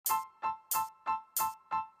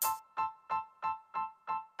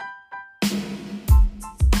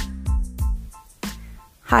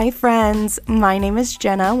Hi, friends. My name is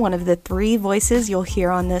Jenna, one of the 3 voices you'll hear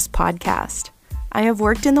on this podcast. I have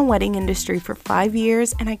worked in the wedding industry for 5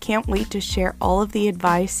 years, and I can't wait to share all of the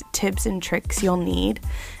advice, tips, and tricks you'll need,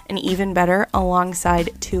 and even better,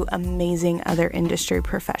 alongside 2 amazing other industry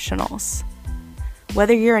professionals.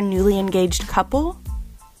 Whether you're a newly engaged couple,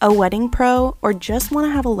 a wedding pro, or just want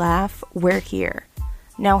to have a laugh, we're here.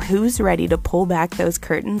 Now, who's ready to pull back those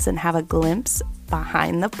curtains and have a glimpse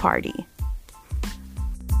behind the party?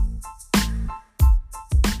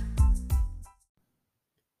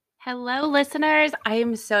 Hello, listeners. I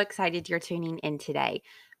am so excited you're tuning in today.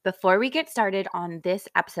 Before we get started on this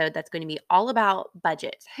episode, that's going to be all about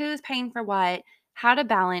budgets, who's paying for what, how to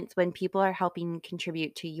balance when people are helping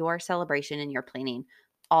contribute to your celebration and your planning,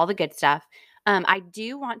 all the good stuff. I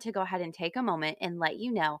do want to go ahead and take a moment and let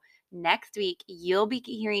you know next week you'll be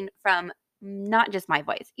hearing from not just my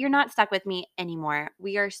voice. You're not stuck with me anymore.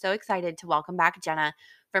 We are so excited to welcome back Jenna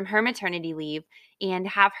from her maternity leave and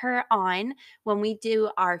have her on when we do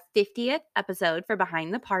our 50th episode for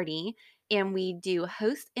Behind the Party, and we do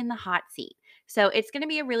Host in the Hot Seat. So it's going to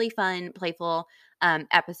be a really fun, playful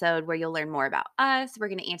episode where you'll learn more about us. We're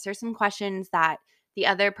going to answer some questions that the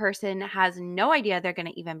other person has no idea they're going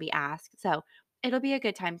to even be asked. So it'll be a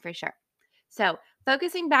good time for sure. So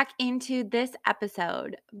focusing back into this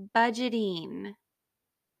episode, budgeting.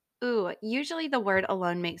 Ooh, usually the word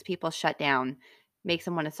alone makes people shut down, makes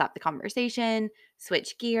them want to stop the conversation,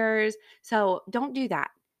 switch gears. So don't do that.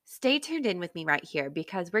 Stay tuned in with me right here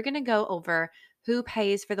because we're going to go over who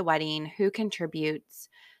pays for the wedding, who contributes.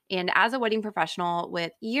 And as a wedding professional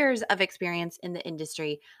with years of experience in the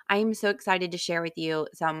industry, I am so excited to share with you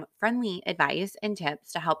some friendly advice and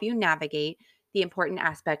tips to help you navigate the important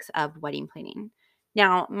aspects of wedding planning.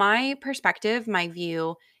 Now, my perspective, my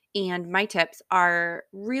view, and my tips are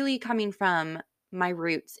really coming from my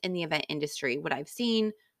roots in the event industry, what I've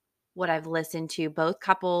seen, what I've listened to both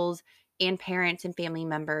couples and parents and family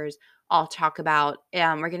members all talk about.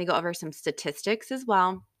 We're going to go over some statistics as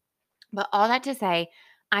well. But all that to say,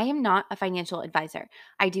 I am not a financial advisor.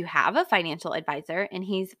 I do have a financial advisor, and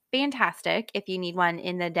he's fantastic. If you need one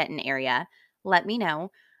in the Denton area, let me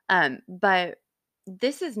know. But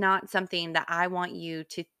this is not something that I want you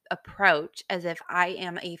to approach as if I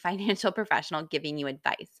am a financial professional giving you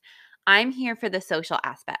advice. I'm here for the social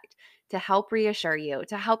aspect to help reassure you,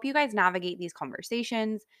 to help you guys navigate these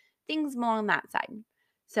conversations, things more on that side.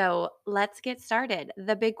 So let's get started.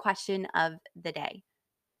 The big question of the day: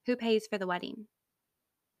 who pays for the wedding?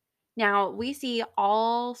 Now, we see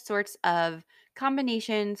all sorts of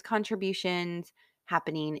combinations, contributions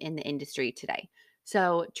happening in the industry today.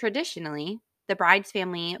 So, traditionally, the bride's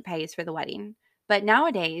family pays for the wedding. But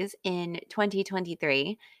nowadays, in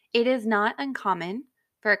 2023, it is not uncommon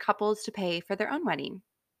for couples to pay for their own wedding,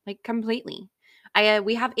 like completely.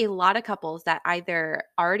 We have a lot of couples that either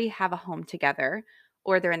already have a home together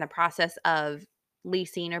or they're in the process of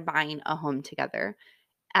leasing or buying a home together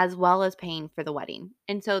as well as paying for the wedding.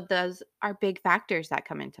 And so those are big factors that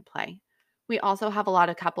come into play. We also have a lot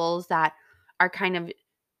of couples that are kind of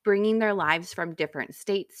bringing their lives from different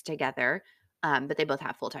states together, but they both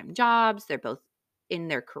have full time jobs, they're both in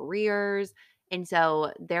their careers. And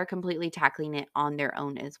so they're completely tackling it on their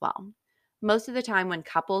own as well. Most of the time, when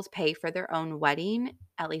couples pay for their own wedding,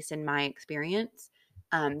 at least in my experience,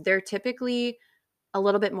 they're typically a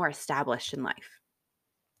little bit more established in life.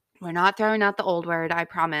 We're not throwing out the old word, I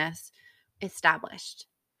promise. Established.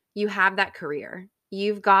 You have that career.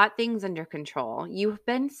 You've got things under control. You've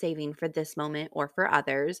been saving for this moment or for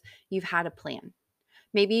others. You've had a plan.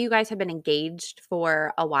 Maybe you guys have been engaged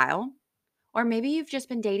for a while, or maybe you've just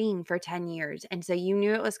been dating for 10 years. And so you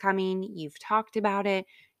knew it was coming. You've talked about it.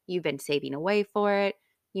 You've been saving away for it.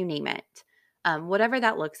 You name it. Whatever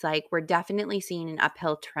that looks like, we're definitely seeing an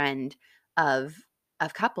uphill trend of,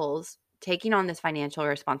 of couples taking on this financial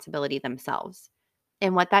responsibility themselves.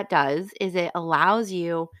 And what that does is it allows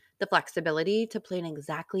you the flexibility to plan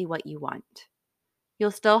exactly what you want.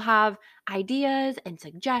 You'll still have ideas and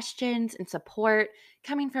suggestions and support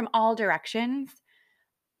coming from all directions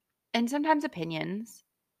and sometimes opinions.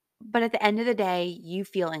 But at the end of the day, you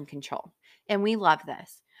feel in control. And we love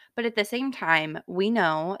this. But at the same time, we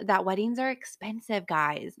know that weddings are expensive,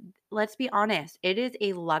 guys. Let's be honest, it is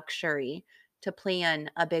a luxury to plan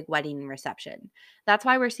a big wedding reception. That's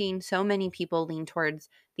why we're seeing so many people lean towards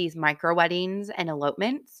these micro weddings and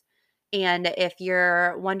elopements. And if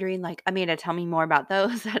you're wondering, like, Amanda, tell me more about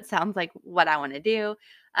those, that sounds like what I want to do.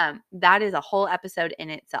 That is a whole episode in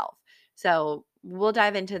itself. So we'll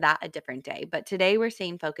dive into that a different day. But today we're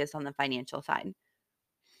staying focused on the financial side.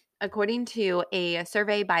 According to a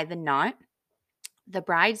survey by The Knot, The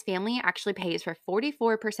bride's family actually pays for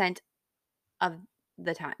 44% of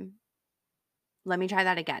the time. Let me try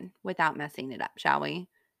that again without messing it up, shall we?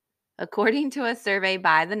 According to a survey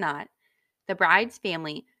by The Knot, the bride's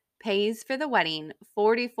family pays for the wedding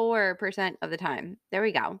 44% of the time. There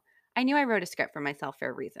we go. I knew I wrote a script for myself for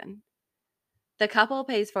a reason. The couple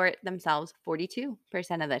pays for it themselves 42%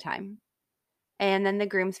 of the time. And then the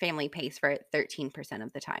groom's family pays for it 13%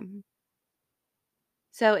 of the time.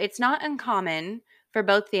 So it's not uncommon for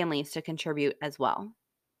both families to contribute as well.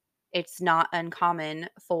 It's not uncommon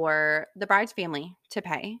for the bride's family to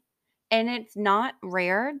pay. And it's not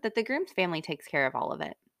rare that the groom's family takes care of all of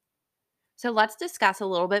it. So let's discuss a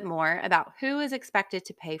little bit more about who is expected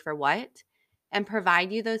to pay for what and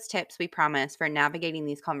provide you those tips we promise for navigating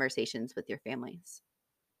these conversations with your families.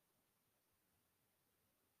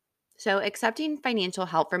 So, accepting financial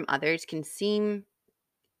help from others can seem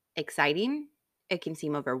exciting, it can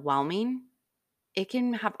seem overwhelming, it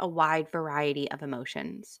can have a wide variety of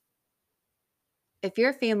emotions. If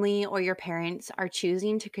your family or your parents are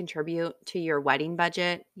choosing to contribute to your wedding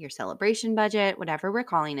budget, your celebration budget, whatever we're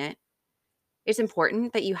calling it, it's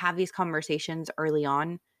important that you have these conversations early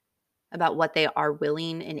on about what they are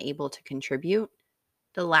willing and able to contribute.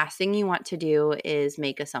 The last thing you want to do is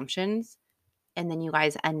make assumptions, and then you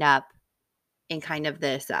guys end up in kind of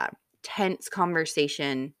this tense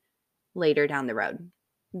conversation later down the road.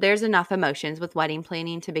 There's enough emotions with wedding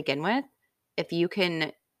planning to begin with. If you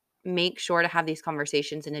can make sure to have these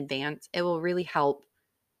conversations in advance, it will really help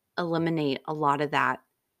eliminate a lot of that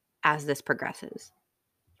as this progresses.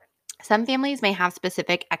 Some families may have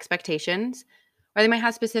specific expectations, or they might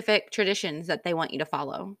have specific traditions that they want you to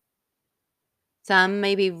follow. Some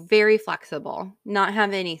may be very flexible, not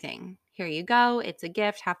have anything. Here you go, it's a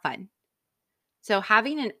gift, have fun. So,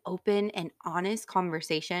 having an open and honest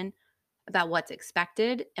conversation about what's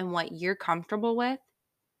expected and what you're comfortable with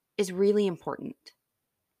is really important.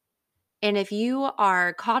 And if you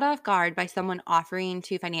are caught off guard by someone offering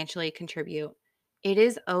to financially contribute, it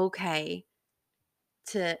is okay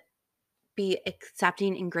to be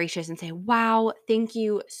accepting and gracious and say, wow, thank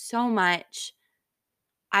you so much.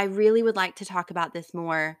 I really would like to talk about this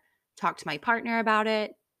more, talk to my partner about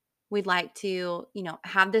it. We'd like to,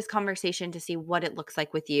 have this conversation to see what it looks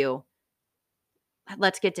like with you.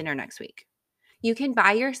 Let's get dinner next week. You can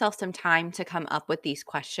buy yourself some time to come up with these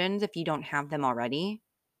questions if you don't have them already.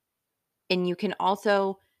 And you can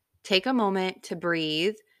also take a moment to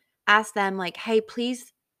breathe, ask them like, hey,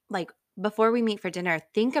 please, like before we meet for dinner,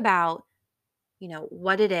 think about,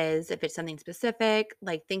 what it is. If it's something specific,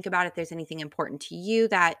 like think about if there's anything important to you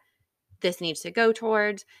that this needs to go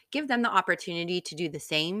towards. Give them the opportunity to do the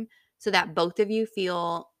same so that both of you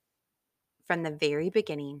feel from the very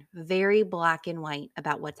beginning, very black and white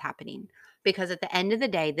about what's happening. Because at the end of the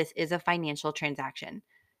day, this is a financial transaction.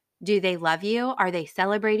 Do they love you? Are they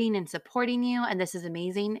celebrating and supporting you? And this is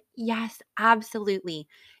amazing? Yes, absolutely.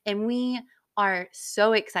 And we are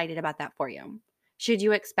so excited about that for you. Should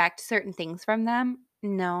you expect certain things from them?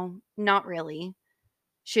 No, not really.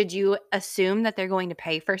 Should you assume that they're going to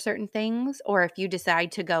pay for certain things? Or if you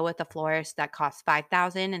decide to go with a florist that costs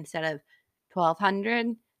 $5,000 instead of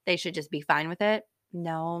 $1,200, they should just be fine with it?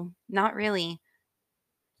 No, not really.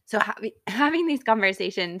 So having these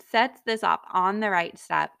conversations sets this off on the right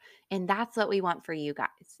step. And that's what we want for you guys.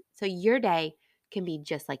 So your day can be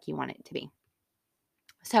just like you want it to be.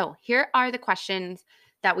 So here are the questions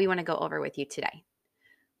that we want to go over with you today.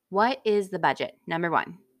 What is the budget? Number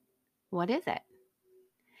one, what is it?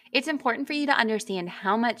 It's important for you to understand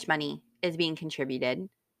how much money is being contributed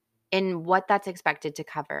and what that's expected to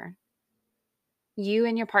cover. You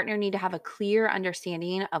and your partner need to have a clear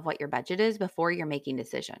understanding of what your budget is before you're making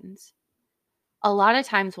decisions. A lot of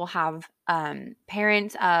times we'll have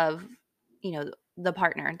parents of, the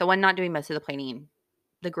partner, the one not doing most of the planning,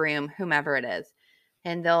 the groom, whomever it is,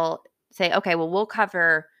 and they'll say, okay, well, we'll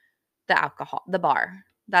cover the alcohol, the bar.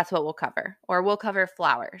 That's what we'll cover. Or we'll cover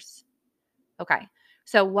flowers. Okay.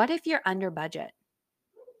 So what if you're under budget?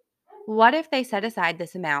 What if they set aside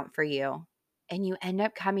this amount for you and you end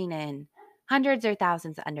up coming in hundreds or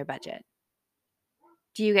thousands under budget?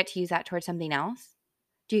 Do you get to use that towards something else?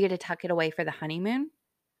 Do you get to tuck it away for the honeymoon?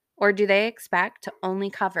 Or do they expect to only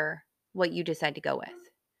cover what you decide to go with?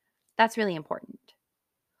 That's really important.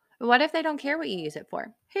 What if they don't care what you use it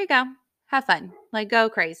for? Here you go. Have fun. Like, go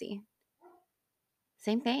crazy.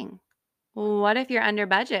 Same thing. What if you're under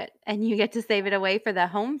budget and you get to save it away for the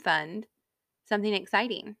home fund? Something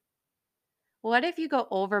exciting. What if you go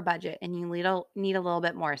over budget and you need a little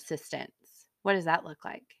bit more assistance? What does that look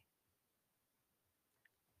like?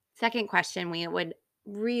 Second question we would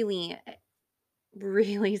really,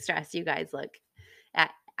 really stress you guys look.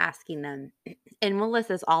 asking them. And we'll list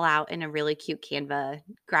this all out in a really cute Canva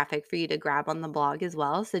graphic for you to grab on the blog as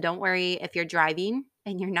well. So don't worry if you're driving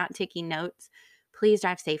and you're not taking notes. Please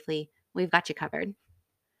drive safely. We've got you covered.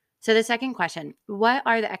 So the second question, what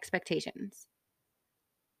are the expectations?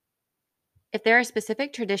 If there are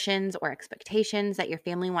specific traditions or expectations that your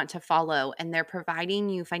family want to follow and they're providing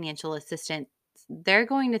you financial assistance, they're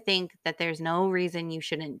going to think that there's no reason you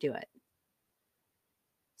shouldn't do it.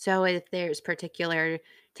 So if there's particular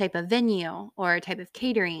type of venue or type of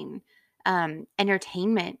catering,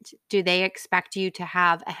 entertainment, do they expect you to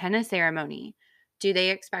have a henna ceremony? Do they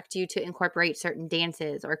expect you to incorporate certain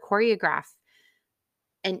dances or choreograph?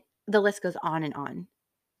 And the list goes on and on.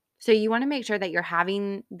 So you want to make sure that you're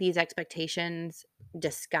having these expectations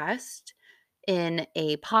discussed in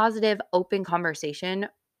a positive, open conversation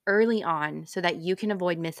early on so that you can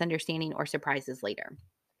avoid misunderstanding or surprises later.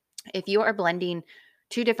 If you are blending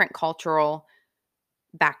two different cultural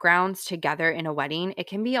backgrounds together in a wedding, it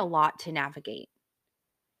can be a lot to navigate.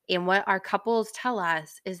 And what our couples tell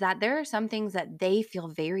us is that there are some things that they feel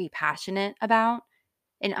very passionate about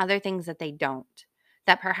and other things that they don't,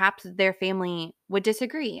 that perhaps their family would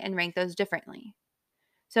disagree and rank those differently.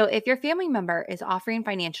 So if your family member is offering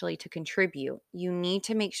financially to contribute, you need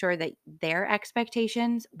to make sure that their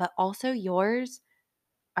expectations, but also yours,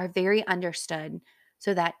 are very understood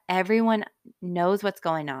so that everyone knows what's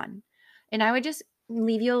going on. And I would just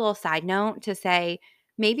leave you a little side note to say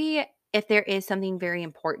maybe if there is something very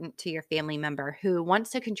important to your family member who wants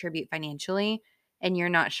to contribute financially and you're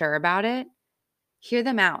not sure about it, hear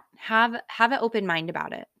them out. Have an open mind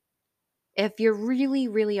about it. If you're really,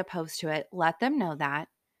 really opposed to it, let them know that.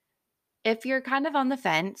 If you're kind of on the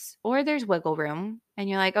fence or there's wiggle room and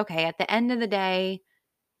you're like, okay, at the end of the day,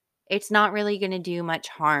 it's not really going to do much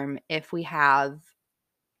harm if we have,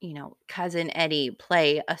 cousin Eddie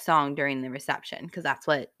play a song during the reception because that's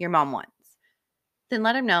what your mom wants. Then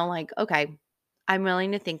let him know, like, okay, I'm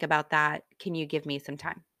willing to think about that. Can you give me some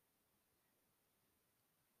time?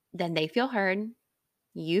 Then they feel heard,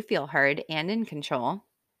 you feel heard and in control.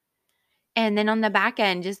 And then on the back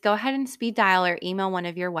end, just go ahead and speed dial or email one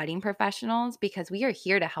of your wedding professionals because we are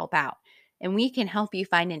here to help out. And we can help you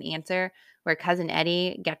find an answer where Cousin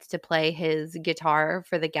Eddie gets to play his guitar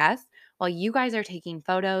for the guests while you guys are taking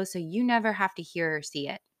photos so you never have to hear or see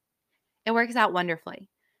it. It works out wonderfully.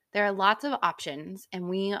 There are lots of options, and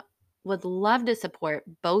we would love to support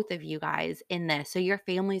both of you guys in this so your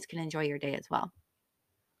families can enjoy your day as well.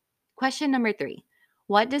 Question number 3,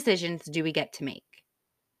 what decisions do we get to make?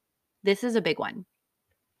 This is a big one.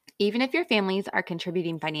 Even if your families are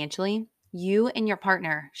contributing financially, you and your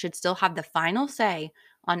partner should still have the final say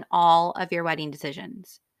on all of your wedding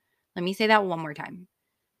decisions. Let me say that one more time.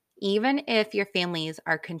 Even if your families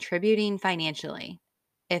are contributing financially,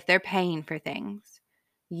 if they're paying for things,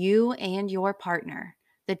 you and your partner,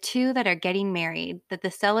 the two that are getting married, that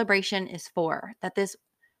the celebration is for, that this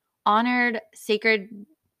honored, sacred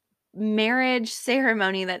marriage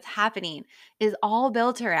ceremony that's happening is all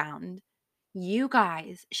built around, you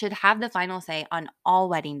guys should have the final say on all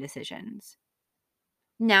wedding decisions.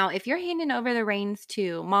 Now, if you're handing over the reins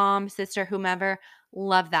to mom, sister, whomever,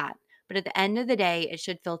 love that. But at the end of the day, it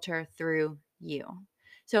should filter through you.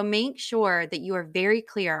 So make sure that you are very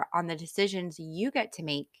clear on the decisions you get to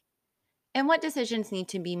make and what decisions need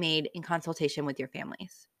to be made in consultation with your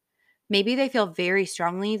families. Maybe they feel very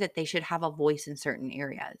strongly that they should have a voice in certain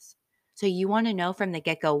areas. So you want to know from the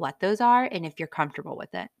get-go what those are and if you're comfortable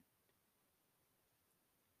with it.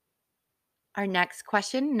 Our next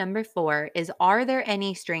question, number 4, is are there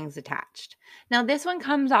any strings attached? Now, this one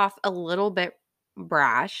comes off a little bit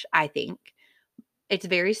brash, I think. It's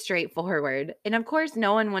very straightforward. And of course,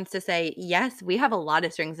 no one wants to say, yes, we have a lot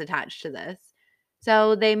of strings attached to this.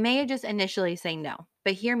 So they may just initially say no,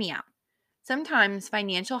 but hear me out. Sometimes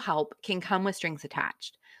financial help can come with strings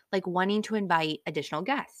attached, like wanting to invite additional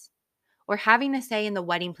guests or having a say in the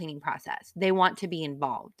wedding planning process. They want to be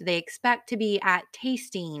involved. They expect to be at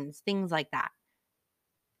tastings, things like that.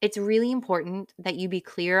 It's really important that you be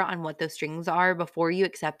clear on what those strings are before you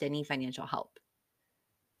accept any financial help.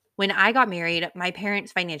 When I got married, my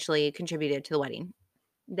parents financially contributed to the wedding.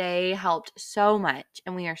 They helped so much,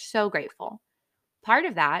 and we are so grateful. Part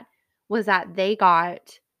of that was that they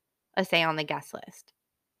got a say on the guest list.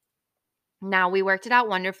 Now, we worked it out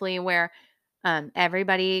wonderfully where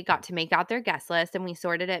everybody got to make out their guest list, and we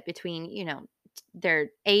sorted it between, their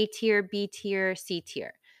A tier, B tier, C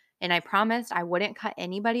tier. And I promised I wouldn't cut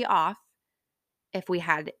anybody off if we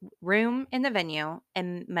had room in the venue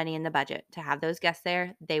and money in the budget to have those guests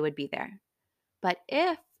there, they would be there. But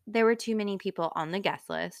if there were too many people on the guest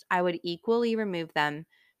list, I would equally remove them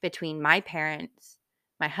between my parents,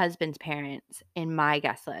 my husband's parents, and my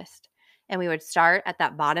guest list. And we would start at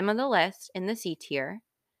that bottom of the list in the C tier,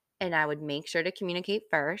 and I would make sure to communicate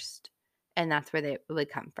first, and that's where they would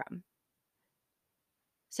come from.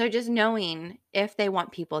 So just knowing if they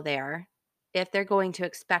want people there, if they're going to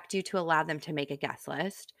expect you to allow them to make a guest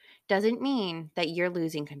list, doesn't mean that you're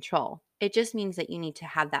losing control. It just means that you need to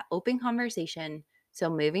have that open conversation so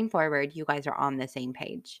moving forward, you guys are on the same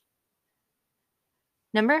page.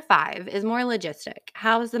 Number 5 is more logistic.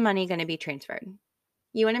 How is the money going to be transferred?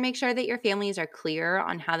 You want to make sure that your families are clear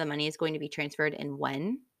on how the money is going to be transferred and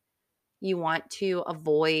when. You want to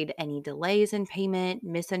avoid any delays in payment,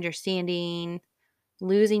 misunderstanding,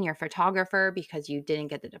 losing your photographer because you didn't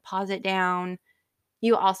get the deposit down.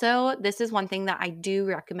 You also, this is one thing that I do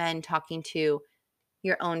recommend talking to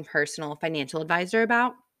your own personal financial advisor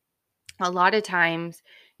about. A lot of times,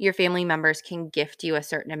 your family members can gift you a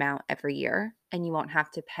certain amount every year and you won't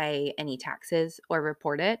have to pay any taxes or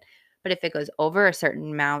report it. But if it goes over a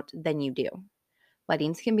certain amount, then you do.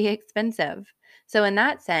 Weddings can be expensive. So, in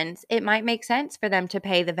that sense, it might make sense for them to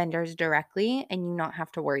pay the vendors directly and you not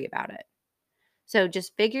have to worry about it. So,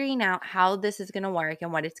 just figuring out how this is going to work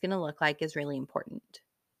and what it's going to look like is really important.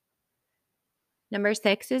 Number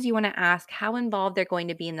 6 is you want to ask how involved they're going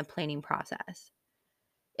to be in the planning process.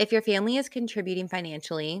 If your family is contributing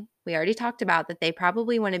financially, we already talked about that they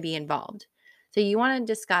probably want to be involved. So you want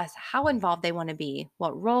to discuss how involved they want to be,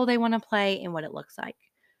 what role they want to play, and what it looks like.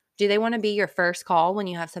 Do they want to be your first call when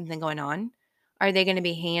you have something going on? Are they going to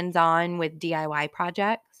be hands-on with DIY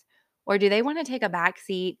projects? Or do they want to take a back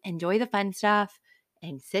seat, enjoy the fun stuff,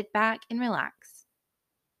 and sit back and relax?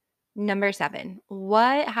 Number 7,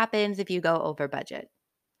 what happens if you go over budget?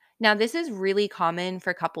 Now, this is really common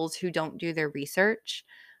for couples who don't do their research.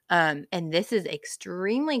 And this is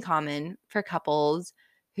extremely common for couples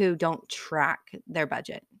who don't track their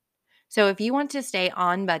budget. So, if you want to stay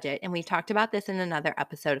on budget, and we've talked about this in another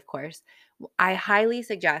episode, of course, I highly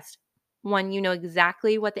suggest one, you know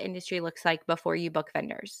exactly what the industry looks like before you book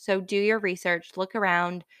vendors. So, do your research, look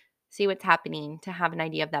around, see what's happening to have an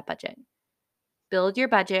idea of that budget. Build your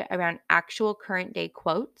budget around actual current day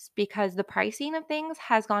quotes because the pricing of things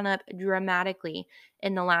has gone up dramatically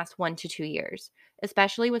in the last 1 to 2 years,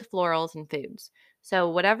 especially with florals and foods. So,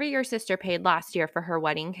 whatever your sister paid last year for her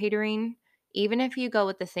wedding catering, even if you go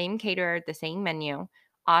with the same caterer, the same menu,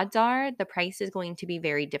 odds are the price is going to be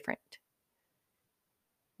very different.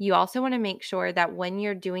 You also want to make sure that when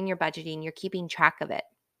you're doing your budgeting, you're keeping track of it.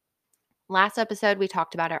 Last episode, we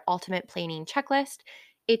talked about our ultimate planning checklist.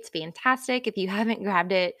 It's fantastic. If you haven't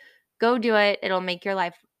grabbed it, go do it. It'll make your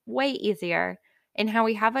life way easier. And how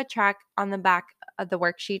we have a track on the back of the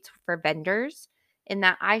worksheets for vendors, in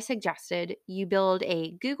that I suggested you build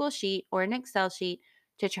a Google sheet or an Excel sheet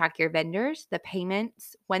to track your vendors, the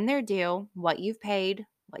payments, when they're due, what you've paid,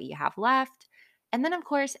 what you have left, and then, of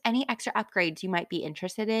course, any extra upgrades you might be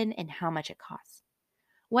interested in and how much it costs.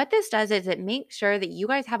 What this does is it makes sure that you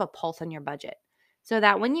guys have a pulse on your budget so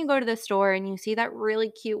that when you go to the store and you see that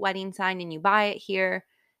really cute wedding sign and you buy it here,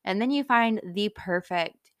 and then you find the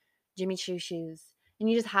perfect Jimmy Choo shoes and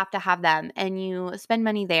you just have to have them and you spend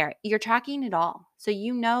money there, you're tracking it all. So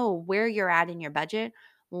you know where you're at in your budget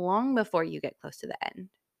long before you get close to the end.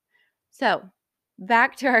 So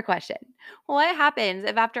back to our question. What happens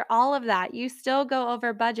if after all of that you still go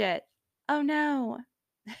over budget? Oh no.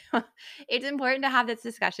 It's important to have this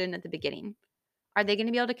discussion at the beginning. Are they going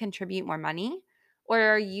to be able to contribute more money? Or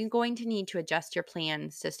are you going to need to adjust your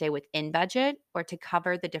plans to stay within budget or to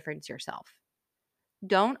cover the difference yourself?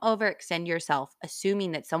 Don't overextend yourself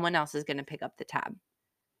assuming that someone else is going to pick up the tab.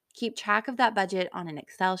 Keep track of that budget on an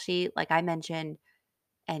Excel sheet, like I mentioned,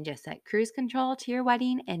 and just set cruise control to your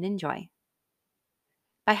wedding and enjoy.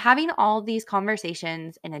 By having all these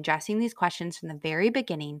conversations and addressing these questions from the very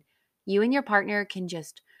beginning, you and your partner can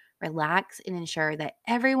just relax and ensure that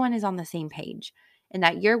everyone is on the same page and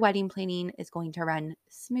that your wedding planning is going to run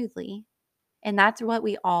smoothly. And that's what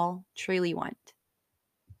we all truly want.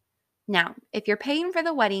 Now, if you're paying for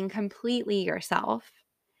the wedding completely yourself,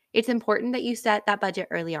 it's important that you set that budget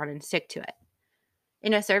early on and stick to it.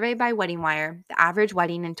 In a survey by Wedding Wire, the average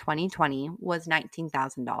wedding in 2020 was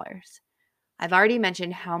 $19,000. I've already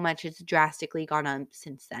mentioned how much it's drastically gone up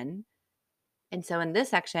since then. And so in this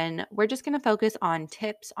section, we're just going to focus on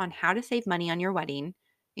tips on how to save money on your wedding,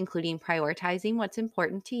 including prioritizing what's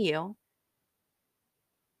important to you.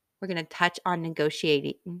 We're going to touch on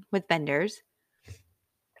negotiating with vendors.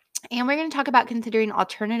 And we're going to talk about considering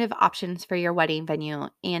alternative options for your wedding venue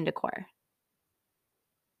and decor.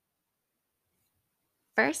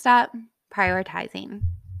 First up, prioritizing.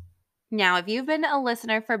 Now, if you've been a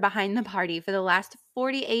listener for Behind the Party for the last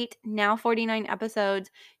 48, now 49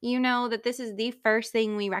 episodes, you know that this is the first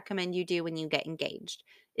thing we recommend you do when you get engaged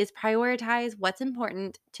is prioritize what's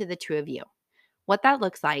important to the two of you. What that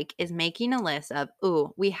looks like is making a list of,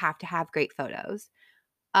 ooh, we have to have great photos.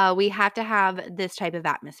 We have to have this type of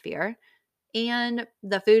atmosphere. And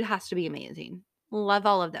the food has to be amazing. Love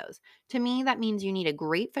all of those. To me, that means you need a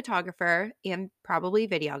great photographer and probably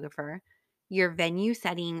videographer. Your venue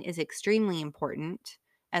setting is extremely important,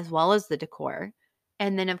 as well as the decor.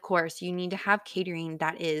 And then, of course, you need to have catering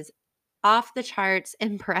that is off the charts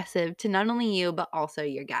impressive to not only you, but also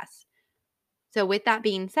your guests. So, with that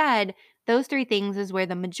being said, those three things is where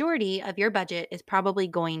the majority of your budget is probably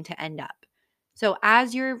going to end up. So,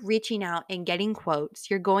 as you're reaching out and getting quotes,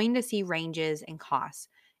 you're going to see ranges and costs.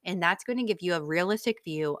 And that's going to give you a realistic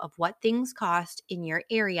view of what things cost in your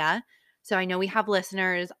area. So, I know we have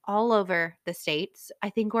listeners all over the states.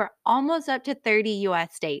 I think we're almost up to 30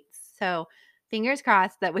 US states. So, fingers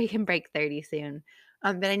crossed that we can break 30 soon.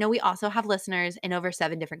 But I know we also have listeners in over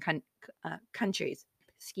 7 different countries.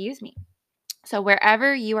 Excuse me. So,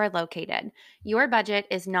 wherever you are located, your budget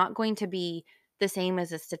is not going to be the same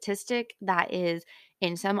as a statistic that is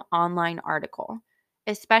in some online article,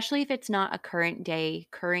 especially if it's not a current day,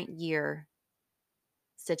 current year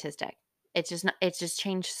statistic. It's just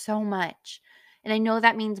changed so much. And I know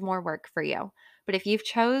that means more work for you. But if you've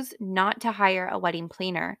chose not to hire a wedding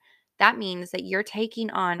planner, that means that you're taking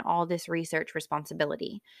on all this research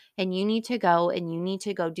responsibility. And you need to go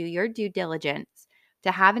do your due diligence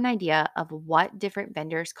to have an idea of what different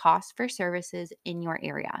vendors cost for services in your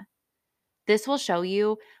area. This will show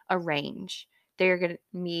you a range. There are going to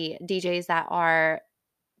be DJs that are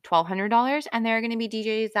 $1,200 and there are going to be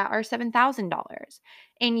DJs that are $7,000.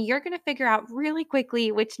 And you're going to figure out really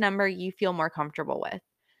quickly which number you feel more comfortable with.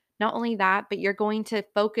 Not only that, but you're going to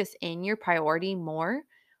focus in your priority more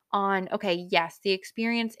on, okay, yes, the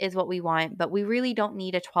experience is what we want, but we really don't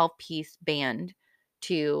need a 12-piece band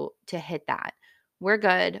to hit that. We're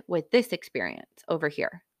good with this experience over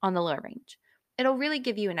here on the lower range. It'll really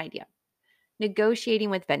give you an idea. Negotiating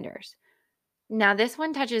with vendors. Now, this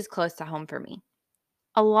one touches close to home for me.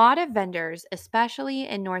 A lot of vendors, especially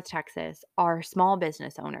in North Texas, are small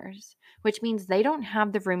business owners, which means they don't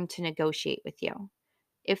have the room to negotiate with you.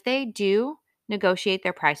 If they do negotiate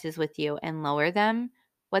their prices with you and lower them,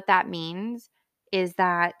 what that means is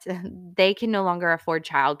that they can no longer afford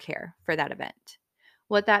childcare for that event.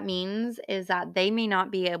 What that means is that they may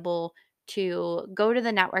not be able to go to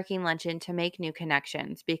the networking luncheon to make new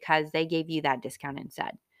connections because they gave you that discount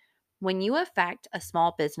instead. When you affect a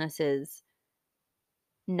small business's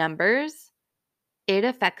numbers, it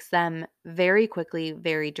affects them very quickly,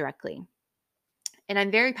 very directly. And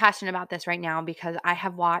I'm very passionate about this right now because I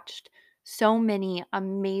have watched so many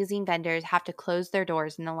amazing vendors have to close their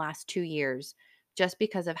doors in the last 2 years just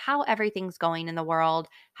because of how everything's going in the world,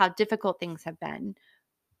 how difficult things have been.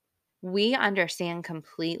 We understand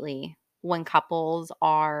completely when couples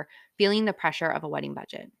are feeling the pressure of a wedding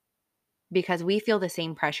budget because we feel the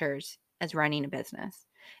same pressures as running a business.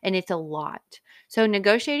 And it's a lot. So,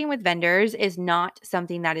 negotiating with vendors is not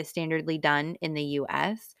something that is standardly done in the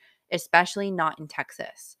US, especially not in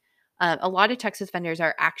Texas. A lot of Texas vendors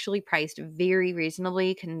are actually priced very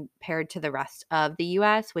reasonably compared to the rest of the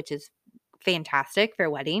US, which is fantastic for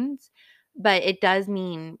weddings. But it does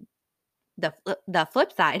mean the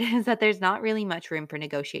flip side is that there's not really much room for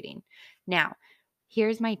negotiating. Now,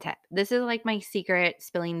 here's my tip. This is like my secret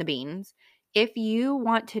spilling the beans. If you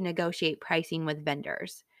want to negotiate pricing with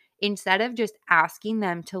vendors, instead of just asking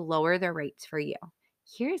them to lower their rates for you,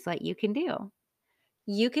 here's what you can do.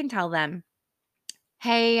 You can tell them,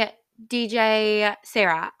 hey, DJ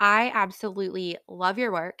Sarah, I absolutely love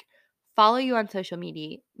your work. Follow you on social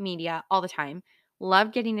media all the time.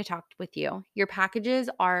 Love getting to talk with you. Your packages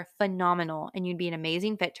are phenomenal and you'd be an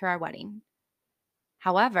amazing fit to our wedding.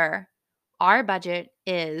 However, our budget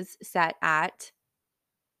is set at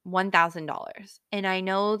 $1,000. And I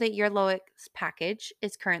know that your lowest package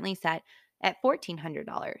is currently set at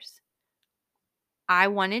 $1,400. I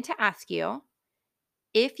wanted to ask you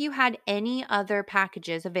if you had any other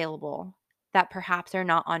packages available that perhaps are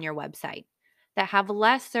not on your website, that have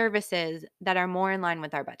less services that are more in line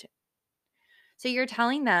with our budget. So you're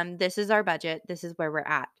telling them, this is our budget, this is where we're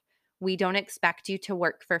at. We don't expect you to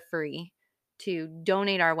work for free, to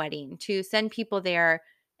donate our wedding, to send people there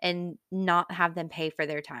and not have them pay for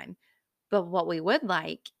their time. But what we would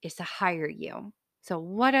like is to hire you. So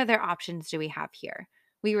what other options do we have here?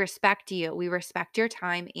 We respect you. We respect your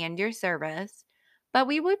time and your service, but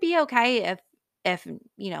we would be okay if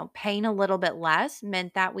paying a little bit less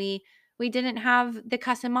meant that we We didn't have the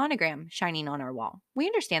custom monogram shining on our wall. We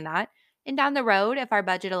understand that. And down the road, if our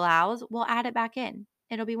budget allows, we'll add it back in.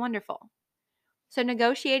 It'll be wonderful. So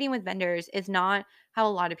negotiating with vendors is not how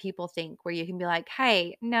a lot of people think, where you can be like,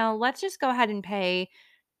 hey, no, let's just go ahead and pay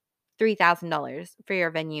 $3,000 for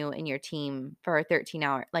your venue and your team for a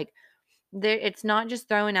 13-hour. Like, it's not just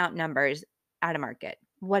throwing out numbers at a market.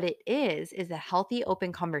 What it is a healthy,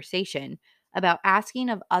 open conversation about asking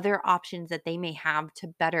of other options that they may have to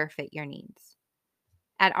better fit your needs.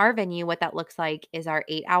 At our venue, what that looks like is our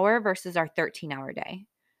 8-hour versus our 13-hour day,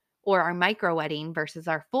 or our micro wedding versus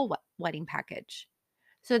our full wedding package.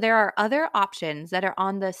 So there are other options that are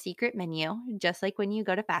on the secret menu, just like when you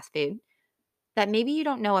go to fast food, that maybe you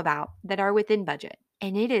don't know about that are within budget.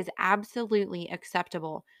 And it is absolutely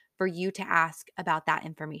acceptable for you to ask about that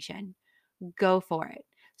information. Go for it.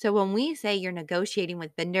 So when we say you're negotiating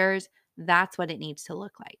with vendors, that's what it needs to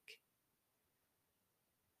look like.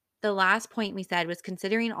 The last point we said was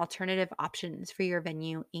considering alternative options for your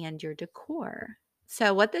venue and your decor.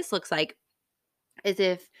 So what this looks like is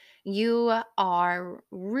if you are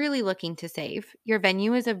really looking to save, your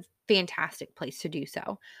venue is a fantastic place to do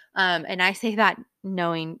so. And I say that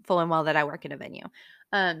knowing full and well that I work at a venue.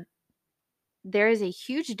 There is a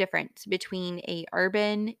huge difference between a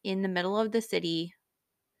urban in the middle of the city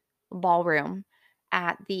ballroom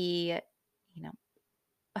at the,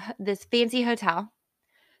 this fancy hotel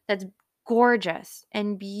that's gorgeous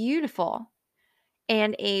and beautiful,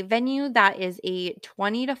 and a venue that is a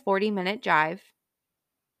 20 to 40-minute drive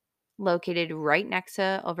located right next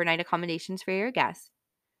to overnight accommodations for your guests,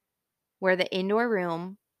 where the indoor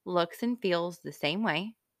room looks and feels the same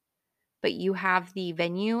way, but you have the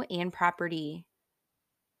venue and property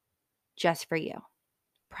just for you.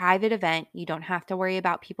 Private event, you don't have to worry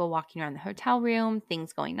about people walking around the hotel room,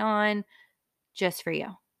 things going on, just for you.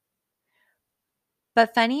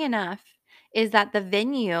 But funny enough is that the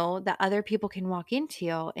venue that other people can walk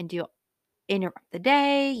into and interrupt the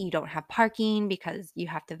day, you don't have parking because you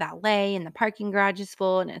have to valet and the parking garage is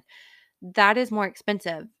full, and that is more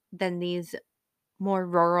expensive than these more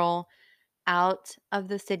rural, out of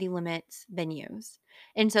the city limits venues.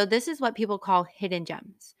 And so this is what people call hidden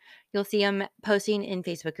gems. You'll see them posting in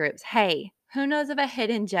Facebook groups, hey, who knows of a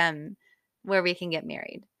hidden gem where we can get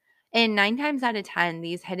married? And 9 times out of 10,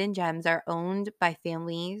 these hidden gems are owned by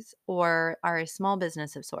families or are a small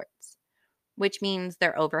business of sorts, which means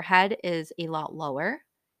their overhead is a lot lower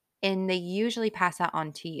and they usually pass that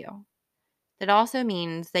on to you. That also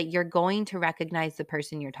means that you're going to recognize the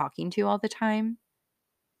person you're talking to all the time,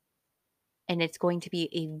 and it's going to be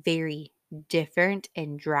a very different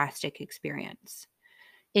and drastic experience.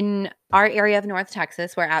 In our area of North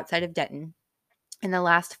Texas, we're outside of Denton. In the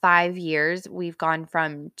last 5 years, we've gone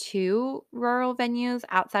from 2 rural venues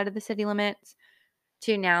outside of the city limits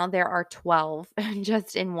to now there are 12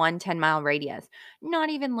 just in one 10-mile radius, not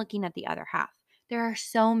even looking at the other half. There are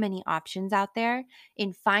so many options out there,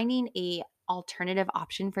 and finding a alternative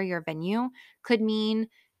option for your venue could mean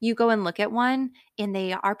you go and look at one and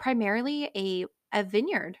they are primarily a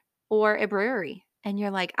vineyard or a brewery. And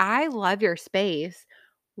you're like, I love your space.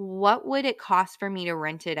 What would it cost for me to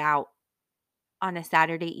rent it out on a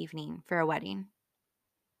Saturday evening for a wedding?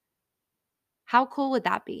 How cool would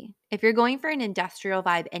that be? If you're going for an industrial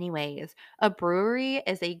vibe anyways, a brewery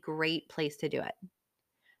is a great place to do it.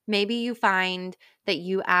 Maybe you find that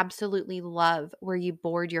you absolutely love where you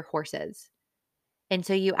board your horses. And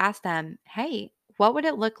so you ask them, hey, what would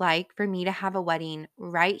it look like for me to have a wedding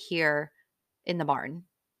right here in the barn?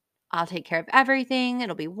 I'll take care of everything.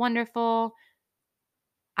 It'll be wonderful.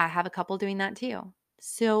 I have a couple doing that too.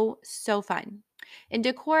 So fun. In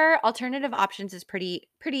decor, alternative options is pretty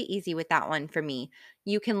easy with that one for me.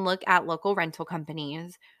 You can look at local rental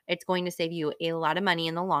companies. It's going to save you a lot of money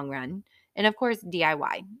in the long run. And of course,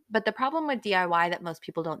 DIY. But the problem with DIY that most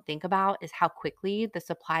people don't think about is how quickly the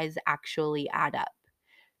supplies actually add up.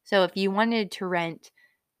 So if you wanted to rent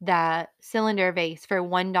the cylinder vase for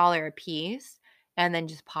 $1 a piece and then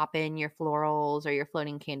just pop in your florals or your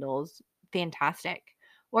floating candles, fantastic.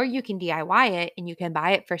 Or you can DIY it and you can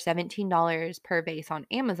buy it for $17 per vase on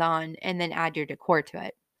Amazon and then add your decor to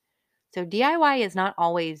it. So DIY is not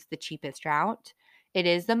always the cheapest route. It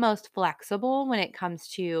is the most flexible when it comes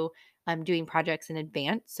to doing projects in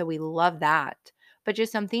advance. So we love that. But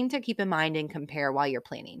just something to keep in mind and compare while you're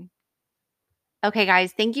planning. Okay,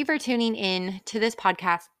 guys, thank you for tuning in to this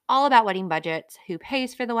podcast all about wedding budgets, who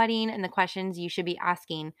pays for the wedding, and the questions you should be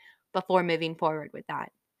asking before moving forward with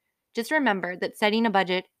that. Just remember that setting a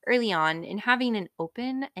budget early on and having an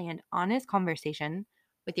open and honest conversation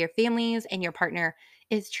with your families and your partner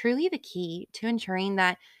is truly the key to ensuring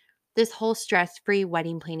that this whole stress-free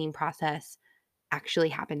wedding planning process actually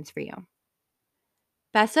happens for you.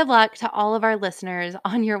 Best of luck to all of our listeners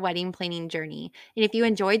on your wedding planning journey. And if you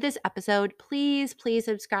enjoyed this episode, please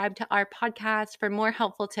subscribe to our podcast for more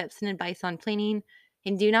helpful tips and advice on planning.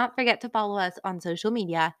 And do not forget to follow us on social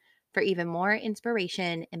media for even more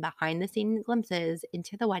inspiration and behind-the-scenes glimpses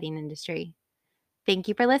into the wedding industry. Thank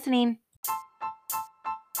you for listening.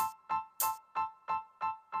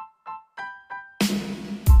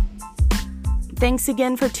 Thanks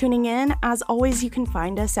again for tuning in. As always, you can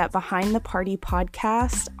find us at Behind the Party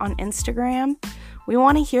Podcast on Instagram. We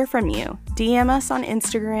want to hear from you. DM us on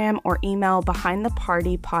Instagram or email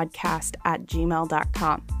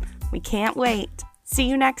behindthepartypodcast@gmail.com. We can't wait. See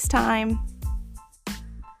you next time.